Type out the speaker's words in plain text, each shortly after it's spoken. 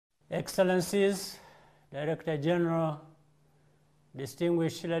Excellencies, Director General,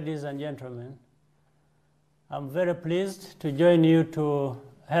 distinguished ladies and gentlemen, I'm very pleased to join you to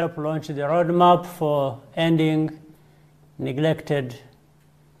help launch the roadmap for ending neglected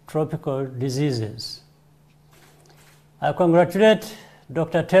tropical diseases. I congratulate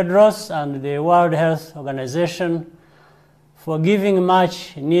Dr. Tedros and the World Health Organization for giving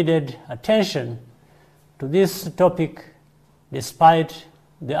much needed attention to this topic despite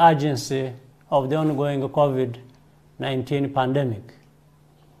the urgency of the ongoing COVID-19 pandemic.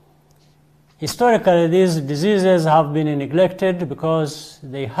 Historically, these diseases have been neglected because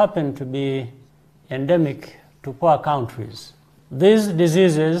they happen to be endemic to poor countries. These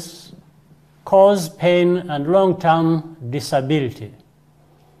diseases cause pain and long-term disability.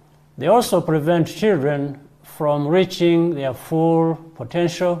 They also prevent children from reaching their full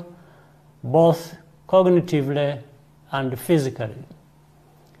potential, both cognitively and physically.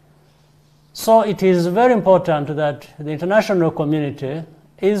 So it is very important that the international community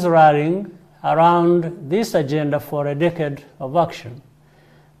is rallying around this agenda for a decade of action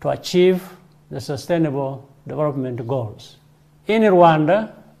to achieve the Sustainable Development Goals. In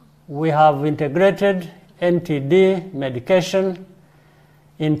Rwanda, we have integrated NTD medication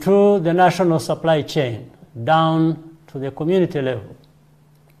into the national supply chain, down to the community level.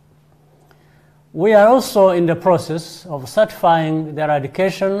 We are also in the process of certifying the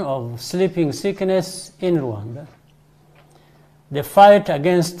eradication of sleeping sickness in Rwanda. The fight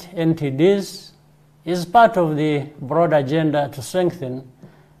against NTDs is part of the broad agenda to strengthen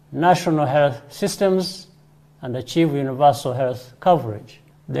national health systems and achieve universal health coverage.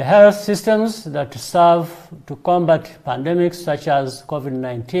 The health systems that serve to combat pandemics such as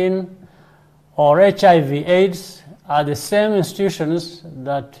COVID-19 or HIV/AIDS are the same institutions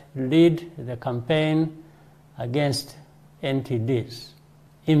that lead the campaign against NTDs.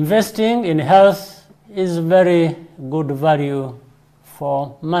 Investing in health is very good value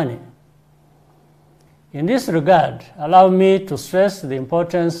for money. In this regard, allow me to stress the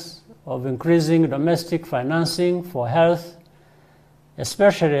importance of increasing domestic financing for health,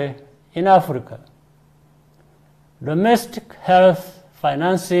 especially in Africa. Domestic health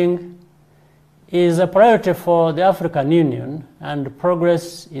financing is a priority for the African Union, and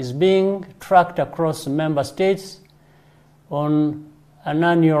progress is being tracked across member states on an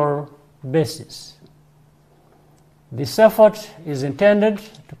annual basis. This effort is intended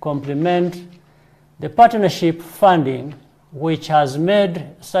to complement the partnership funding, which has made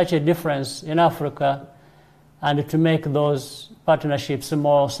such a difference in Africa, and to make those partnerships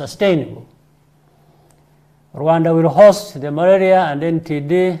more sustainable. Rwanda will host the Malaria and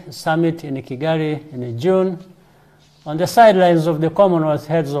NTD Summit in Kigali in June on the sidelines of the Commonwealth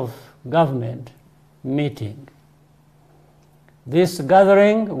Heads of Government meeting. This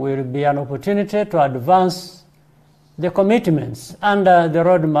gathering will be an opportunity to advance the commitments under the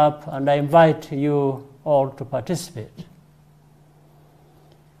roadmap, and I invite you all to participate.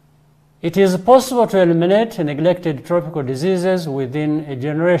 It is possible to eliminate neglected tropical diseases within a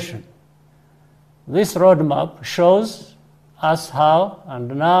generation. This roadmap shows us how,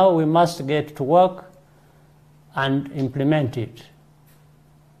 and now we must get to work and implement it.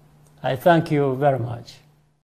 I thank you very much.